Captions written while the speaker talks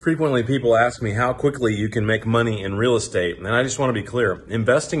Frequently, people ask me how quickly you can make money in real estate. And I just want to be clear.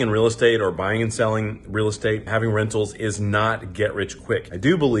 Investing in real estate or buying and selling real estate, having rentals is not get rich quick. I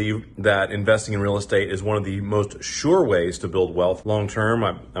do believe that investing in real estate is one of the most sure ways to build wealth long term.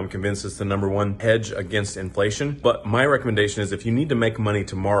 I'm convinced it's the number one hedge against inflation. But my recommendation is if you need to make money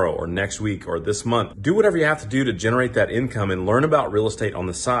tomorrow or next week or this month, do whatever you have to do to generate that income and learn about real estate on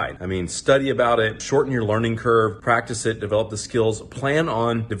the side. I mean, study about it, shorten your learning curve, practice it, develop the skills, plan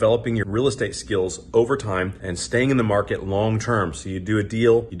on developing your real estate skills over time and staying in the market long term. So you do a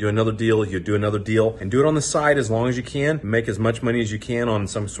deal, you do another deal, you do another deal, and do it on the side as long as you can. Make as much money as you can on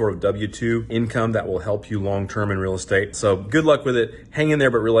some sort of W-2 income that will help you long term in real estate. So good luck with it. Hang in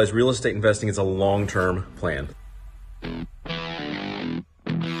there, but realize real estate investing is a long term plan.